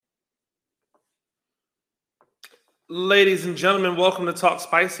Ladies and gentlemen, welcome to Talk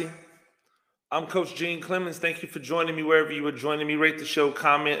Spicy. I'm Coach Gene Clemens. Thank you for joining me wherever you are joining me. Rate the show,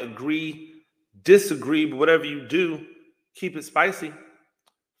 comment, agree, disagree, but whatever you do, keep it spicy.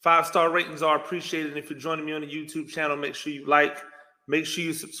 5-star ratings are appreciated. And if you're joining me on the YouTube channel, make sure you like, make sure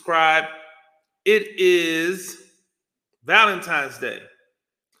you subscribe. It is Valentine's Day.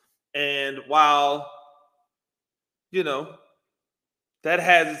 And while, that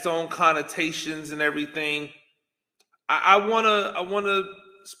has its own connotations and everything, I wanna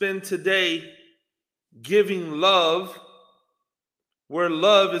spend today giving love where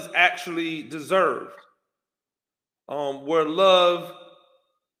love is actually deserved, where love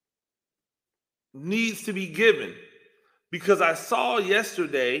needs to be given. Because I saw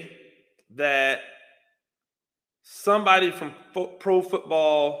yesterday that somebody from Pro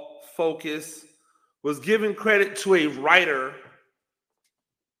Football Focus was giving credit to a writer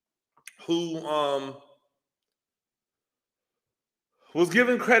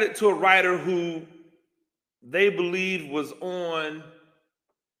who they believed was on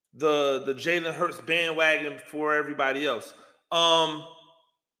the Jalen Hurts bandwagon before everybody else.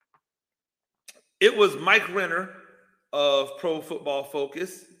 It was Mike Renner of Pro Football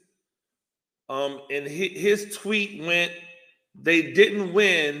Focus. And his tweet went, "They didn't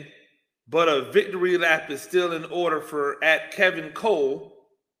win, but a victory lap is still in order for at Kevin Cole.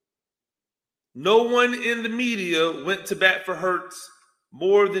 No one in the media went to bat for Hurts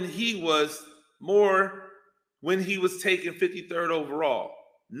more when he was taken 53rd overall.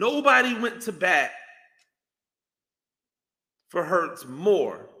 Nobody went to bat for Hurts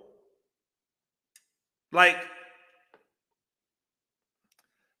more."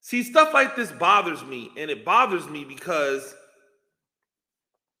 See, stuff like this bothers me, and it bothers me because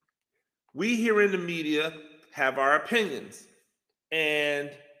we here in the media have our opinions,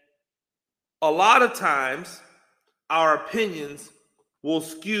 and a lot of times our opinions will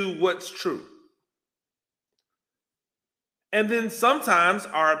skew what's true. And then sometimes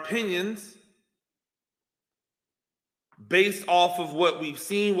our opinions, based off of what we've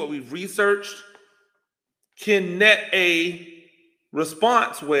seen, what we've researched, can net a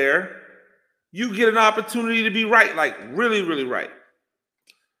response where you get an opportunity to be right, like really, really right.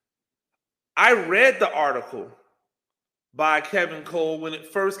 I read the article by Kevin Cole when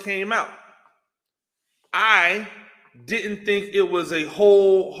it first came out. I didn't think it was a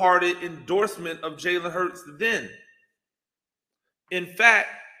wholehearted endorsement of Jalen Hurts then. In fact,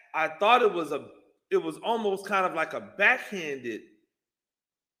 I thought it was almost kind of like a backhanded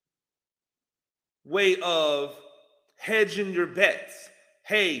way of hedging your bets.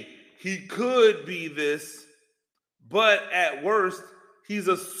 Hey, he could be this, but at worst, he's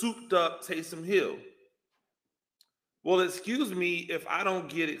a souped up Taysom Hill. Well, excuse me if I don't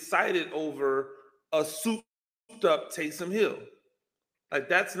get excited over a souped up Taysom Hill. Like,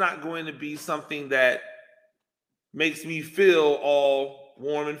 that's not going to be something that makes me feel all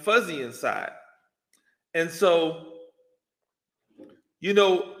warm and fuzzy inside. And so,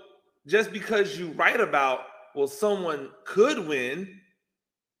 just because you write about, well, someone could win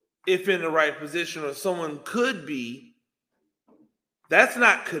if in the right position, or someone could be, that's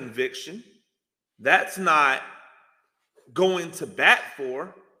not conviction. That's not going to bat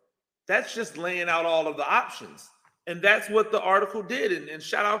for. That's just laying out all of the options. And that's what the article did. And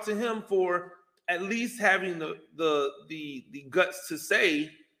shout out to him for at least having the guts to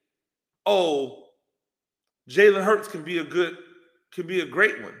say, oh, Jalen Hurts can be a great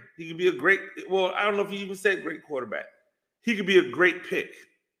one. He can be a great, well, I don't know if he even said great quarterback. He could be a great pick.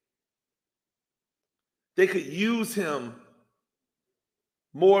 They could use him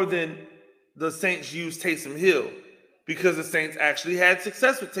more than the Saints used Taysom Hill, because the Saints actually had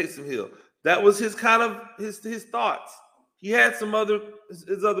success with Taysom Hill. That was his kind of his thoughts. He had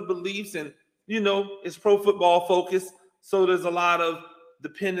his other beliefs, and it's Pro Football Focus, so there's a lot of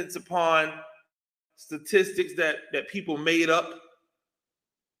dependence upon statistics that people made up,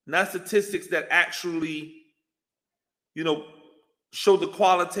 not statistics that actually, show the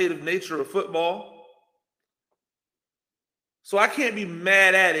qualitative nature of football. So I can't be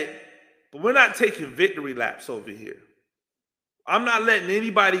mad at it, but we're not taking victory laps over here. I'm not letting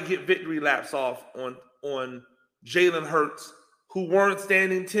anybody get victory laps off on Jalen Hurts, who weren't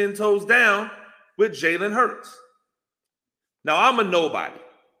standing 10 toes down with Jalen Hurts. Now, I'm a nobody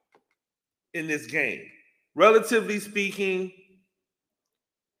in this game. Relatively speaking,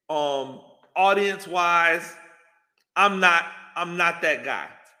 audience-wise, I'm not that guy.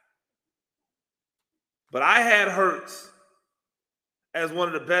 But I had Hurts as one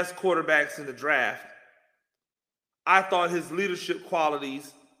of the best quarterbacks in the draft. I thought his leadership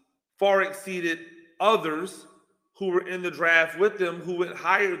qualities far exceeded others who were in the draft with him who went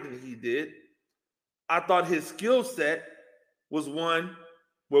higher than he did. I thought his skill set was one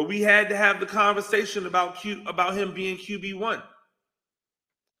where we had to have the conversation about him being QB1.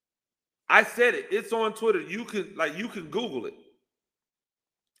 I said it. It's on Twitter. You can Google it.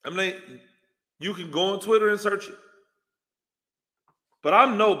 I mean, you can go on Twitter and search it. But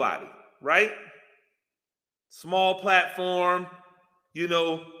I'm nobody, right? Small platform,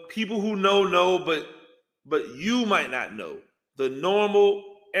 people who know, but you might not know. The normal,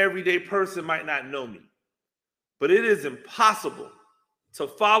 everyday person might not know me. But it is impossible to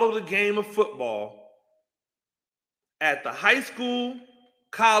follow the game of football at the high school,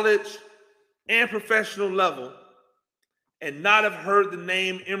 college, and professional level and not have heard the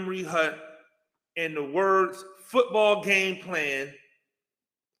name Emory Hunt and the words football game plan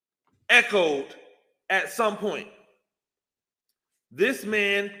echoed at some point. This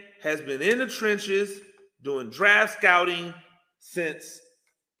man has been in the trenches doing draft scouting since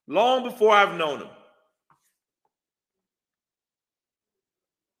long before I've known him.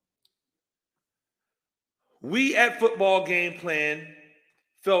 We at Football Game Plan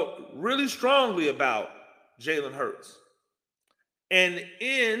felt really strongly about Jalen Hurts. And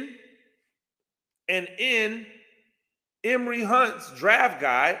in Emory Hunt's draft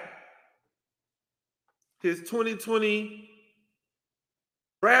guide, his 2020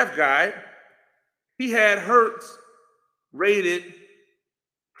 draft guide, he had Hurts rated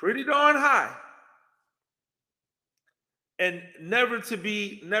pretty darn high. And never to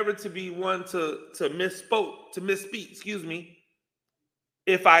be one to misspeak, excuse me,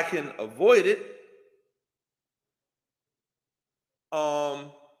 if I can avoid it.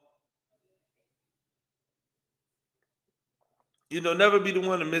 Never be the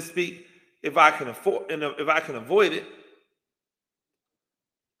one to misspeak if I can avoid it.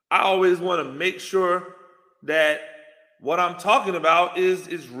 I always want to make sure that what I'm talking about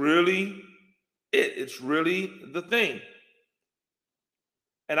is really it. It's really the thing.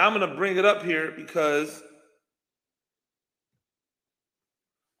 And I'm going to bring it up here because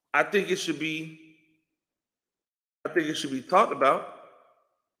I think it should be talked about.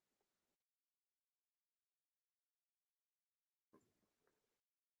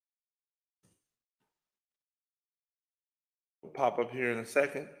 We'll pop up here in a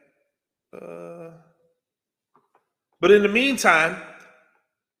second. But in the meantime,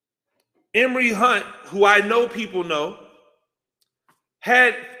 Emory Hunt, who I know people know,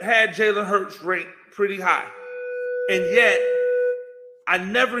 had Jalen Hurts ranked pretty high. And yet, I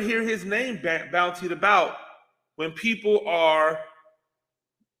never hear his name bountied about when people are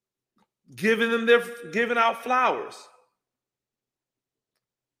giving out flowers.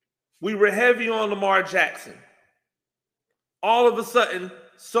 We were heavy on Lamar Jackson. All of a sudden,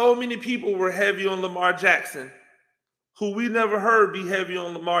 so many people were heavy on Lamar Jackson, who we never heard be heavy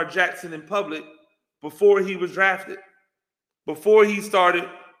on Lamar Jackson in public before he was drafted, before he started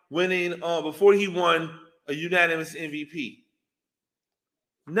winning, before he won a unanimous MVP.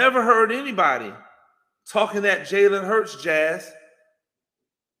 Never heard anybody talking that Jalen Hurts jazz.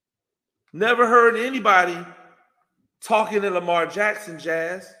 Never heard anybody talking that Lamar Jackson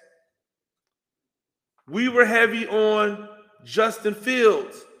jazz. We were heavy on Justin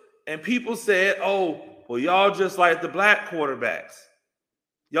Fields, and people said, oh, well, y'all just like the black quarterbacks.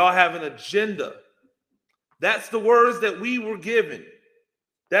 Y'all have an agenda. That's the words that we were given.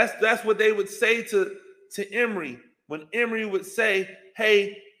 That's what they would say to Emory when Emory would say,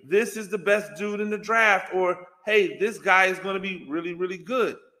 hey, this is the best dude in the draft, or hey, this guy is going to be really, really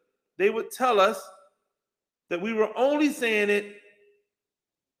good. They would tell us that we were only saying it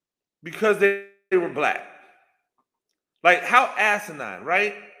because they were black. Like, how asinine,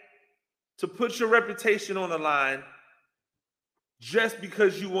 right? To put your reputation on the line just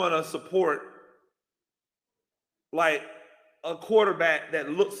because you want to support like a quarterback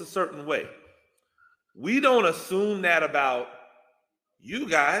that looks a certain way. We don't assume that about you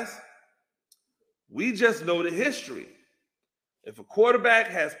guys. We just know the history. If a quarterback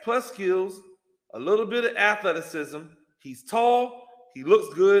has plus skills, a little bit of athleticism, he's tall, he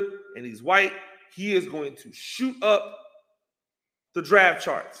looks good, and he's white, he is going to shoot up the draft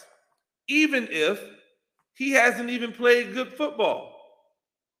charts, even if he hasn't even played good football.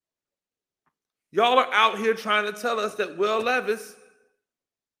 Y'all are out here trying to tell us that Will Levis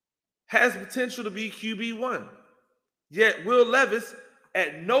has potential to be QB1. Yet Will Levis,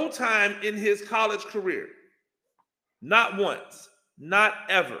 at no time in his college career, not once, not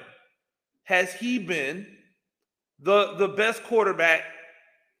ever, has he been the best quarterback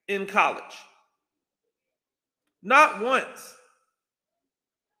in college. Not once.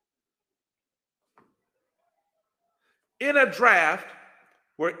 in a draft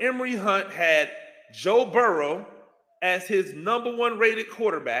where Emory Hunt had Joe Burrow as his number one rated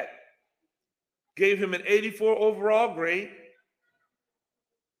quarterback, gave him an 84 overall grade.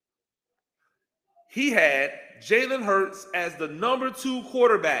 He had Jalen Hurts as the number 2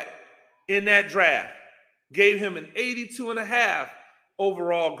 quarterback in that draft, gave him an 82.5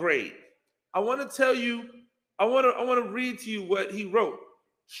 overall grade. I want to tell you, I want to read to you what he wrote.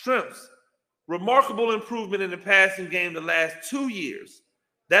 Strengths: remarkable improvement in the passing game the last 2 years.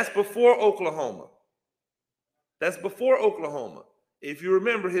 That's before Oklahoma. That's before Oklahoma. If you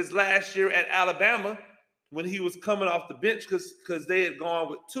remember his last year at Alabama, when he was coming off the bench because they had gone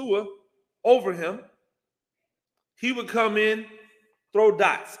with Tua over him, he would come in, throw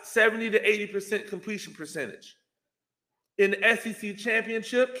dots, 70 to 80% completion percentage. In the SEC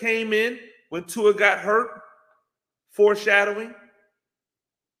championship, came in when Tua got hurt, foreshadowing.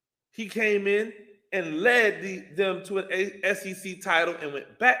 He came in and led them to an SEC title and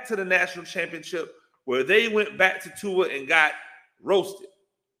went back to the national championship where they went back to Tua and got roasted.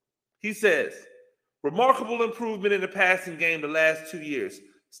 He says, remarkable improvement in the passing game the last 2 years.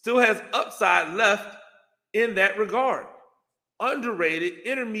 Still has upside left in that regard. Underrated,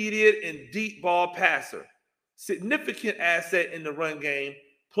 intermediate, and deep ball passer. Significant asset in the run game.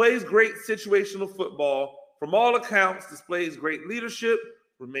 Plays great situational football. From all accounts, displays great leadership.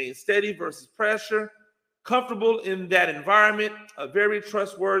 Remains steady versus pressure. Comfortable in that environment. A very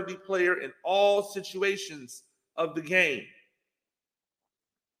trustworthy player in all situations of the game.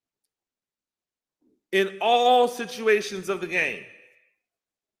 In all situations of the game.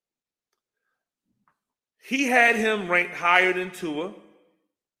 He had him ranked higher than Tua.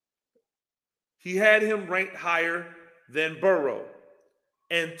 He had him ranked higher than Burrow.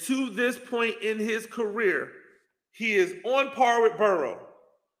 And to this point in his career, he is on par with Burrow.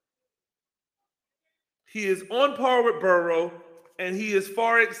 He is on par with Burrow, and he has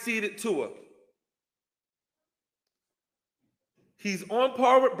far exceeded Tua. He's on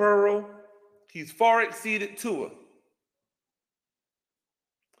par with Burrow. He's far exceeded Tua.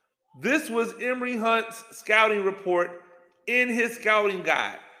 This was Emory Hunt's scouting report in his scouting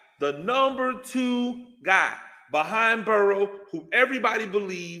guide. The number 2 guy behind Burrow, who everybody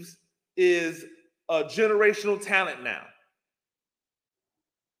believes is a generational talent now.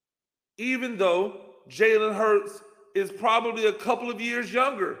 Even though Jalen Hurts is probably a couple of years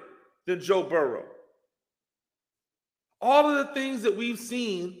younger than Joe Burrow. All of the things that we've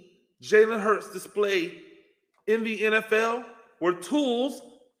seen Jalen Hurts display in the NFL were tools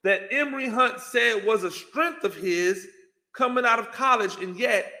that Emory Hunt said was a strength of his coming out of college, and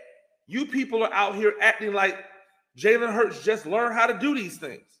yet you people are out here acting like Jalen Hurts just learned how to do these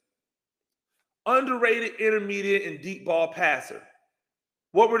things. Underrated, intermediate, and deep ball passer.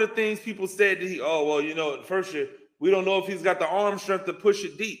 What were the things people said that the first year, we don't know if he's got the arm strength to push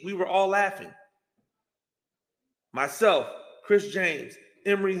it deep. We were all laughing. Myself, Chris James,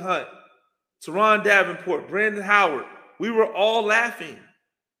 Emory Hunt, Teron Davenport, Brandon Howard, we were all laughing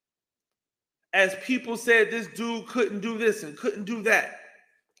as people said this dude couldn't do this and couldn't do that.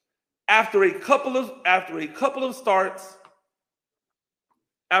 After a couple of starts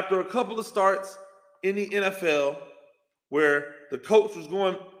in the NFL, where the coach was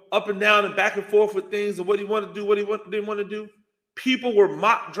going up and down and back and forth with things and what he wanted to do, what he didn't want to do, people were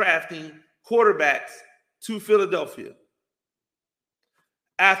mock drafting quarterbacks to Philadelphia.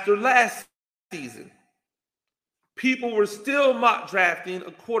 After last season, people were still mock drafting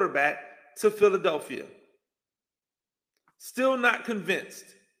a quarterback to Philadelphia. Still not convinced.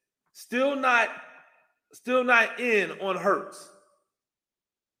 Still not in on Hurts.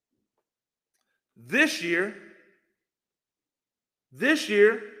 This year,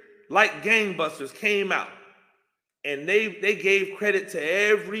 like gangbusters, came out and they gave credit to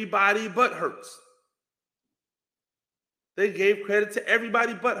everybody but Hurts. They gave credit to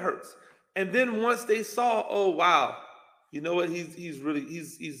everybody but Hurts. And then once they saw, oh wow, you know what, he's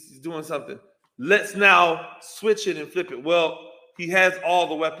doing something. Let's now switch it and flip it. Well, he has all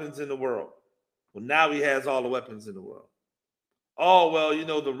the weapons in the world. Well, now he has all the weapons in the world. Oh, well,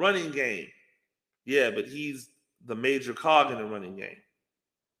 the running game. Yeah, but he's the major cog in the running game.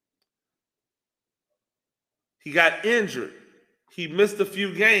 He got injured. He missed a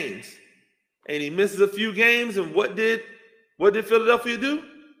few games. And he misses a few games, and what did Philadelphia do?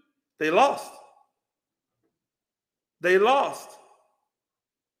 They lost. They lost.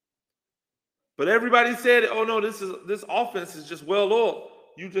 But everybody said, oh no, this offense is just well oiled.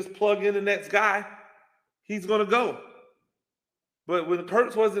 You just plug in the next guy, he's going to go. But when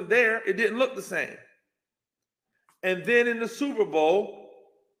Hurts wasn't there, it didn't look the same. And then in the Super Bowl,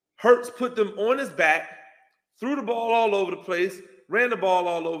 Hurts put them on his back, threw the ball all over the place, ran the ball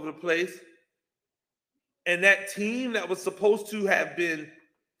all over the place. And that team that was supposed to have been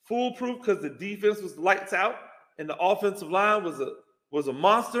foolproof because the defense was lights out and the offensive line was a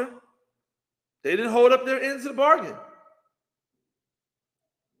monster, they didn't hold up their ends of the bargain.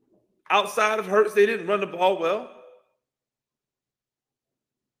 Outside of Hurts, they didn't run the ball well.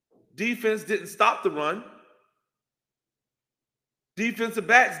 Defense didn't stop the run. Defensive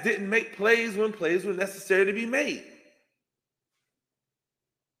backs didn't make plays when plays were necessary to be made.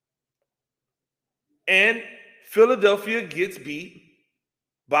 And Philadelphia gets beat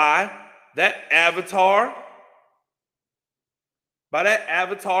by that avatar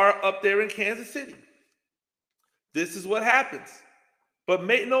up there in Kansas City. This is what happens. But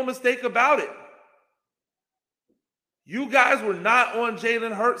make no mistake about it. You guys were not on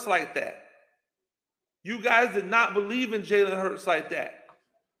Jalen Hurts like that. You guys did not believe in Jalen Hurts like that.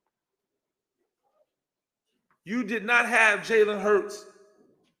 You did not have Jalen Hurts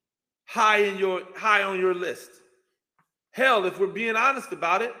high on your list. Hell, if we're being honest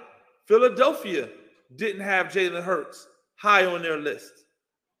about it, Philadelphia didn't have Jalen Hurts high on their list.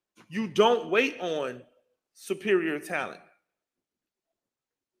 You don't wait on superior talent.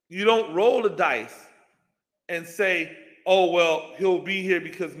 You don't roll the dice and say, oh, well, he'll be here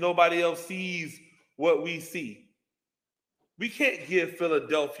because nobody else sees what we see. We can't give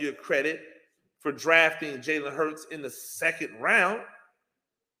Philadelphia credit for drafting Jalen Hurts in the second round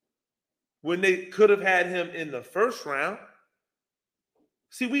when they could have had him in the first round.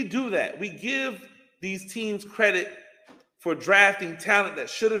 See, we do that. We give these teams credit for drafting talent that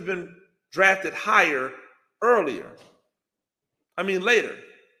should have been drafted higher earlier. Later.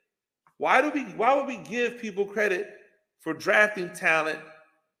 Why would we give people credit for drafting talent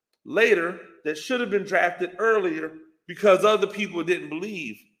later that should have been drafted earlier because other people didn't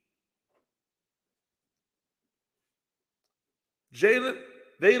believe? They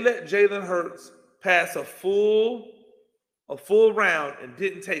let Jalen Hurts pass a full round and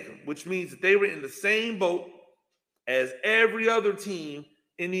didn't take him, which means that they were in the same boat as every other team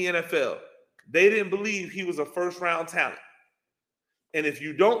in the NFL. They didn't believe he was a first-round talent. And if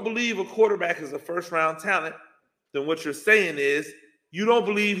you don't believe a quarterback is a first-round talent, then what you're saying is you don't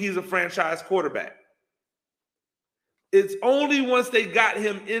believe he's a franchise quarterback. It's only once they got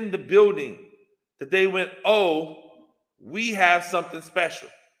him in the building that they went, oh, we have something special.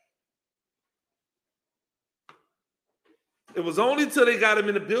 It was only until they got him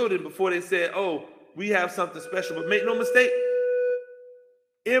in the building before they said, oh, we have something special. But make no mistake,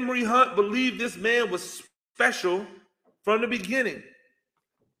 Emory Hunt believed this man was special from the beginning.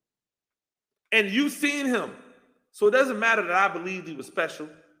 And you've seen him. So it doesn't matter that I believed he was special.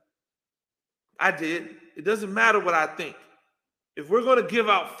 I did. It doesn't matter what I think. If we're going to give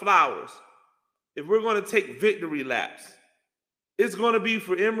out flowers, if we're going to take victory laps, it's going to be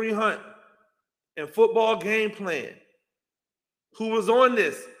for Emory Hunt and Football Game Plan, who was on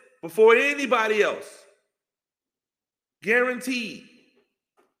this before anybody else. Guaranteed.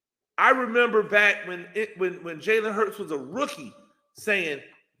 I remember back when Jalen Hurts was a rookie saying,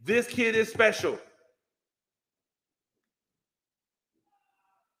 this kid is special.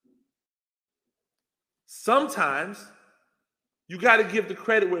 Sometimes you got to give the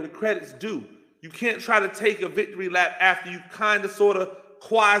credit where the credit's due. You can't try to take a victory lap after you kind of sort of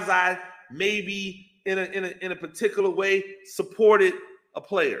quasi, maybe in a particular way, supported a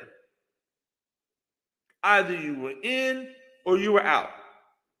player. Either you were in or you were out.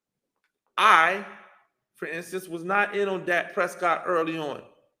 I, for instance, was not in on Dak Prescott early on.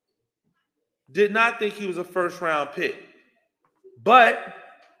 Did not think he was a first-round pick. But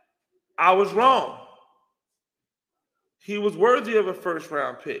I was wrong. He was worthy of a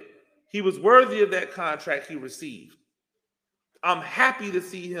first-round pick. He was worthy of that contract he received. I'm happy to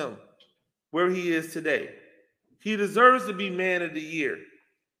see him where he is today. He deserves to be man of the year.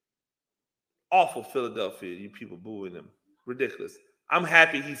 Awful Philadelphia, you people booing him. Ridiculous. I'm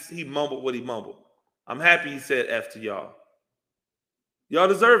happy he mumbled what he mumbled. I'm happy he said F to y'all. Y'all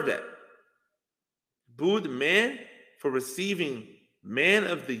deserve that. Booed the man for receiving man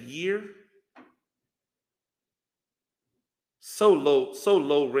of the year. So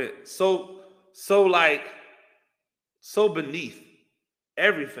low rent, so beneath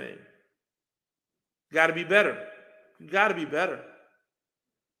everything. Got to be better. You got to be better.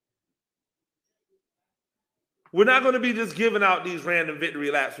 We're not going to be just giving out these random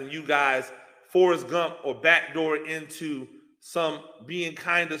victory laps when you guys Forrest Gump or backdoor into some being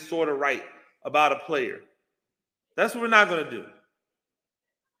kind of sort of right about a player. That's what we're not going to do.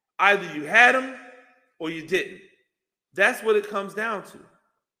 Either you had him or you didn't. That's what it comes down to.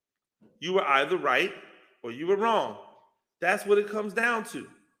 You were either right or you were wrong. That's what it comes down to.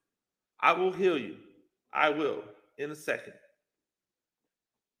 I will heal you. I will in a second.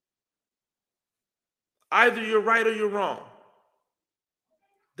 Either you're right or you're wrong.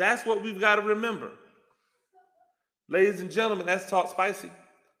 That's what we've got to remember. Ladies and gentlemen, that's Talk Spicy.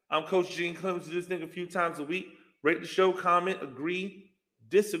 I'm Coach Gene Clemens. Do this thing a few times a week. Rate the show, comment, agree,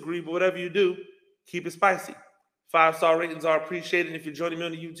 disagree, but whatever you do, keep it spicy. 5-star ratings are appreciated. And if you're joining me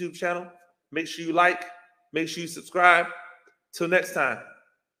on the YouTube channel, make sure you like, make sure you subscribe. Till next time,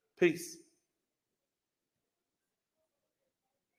 peace.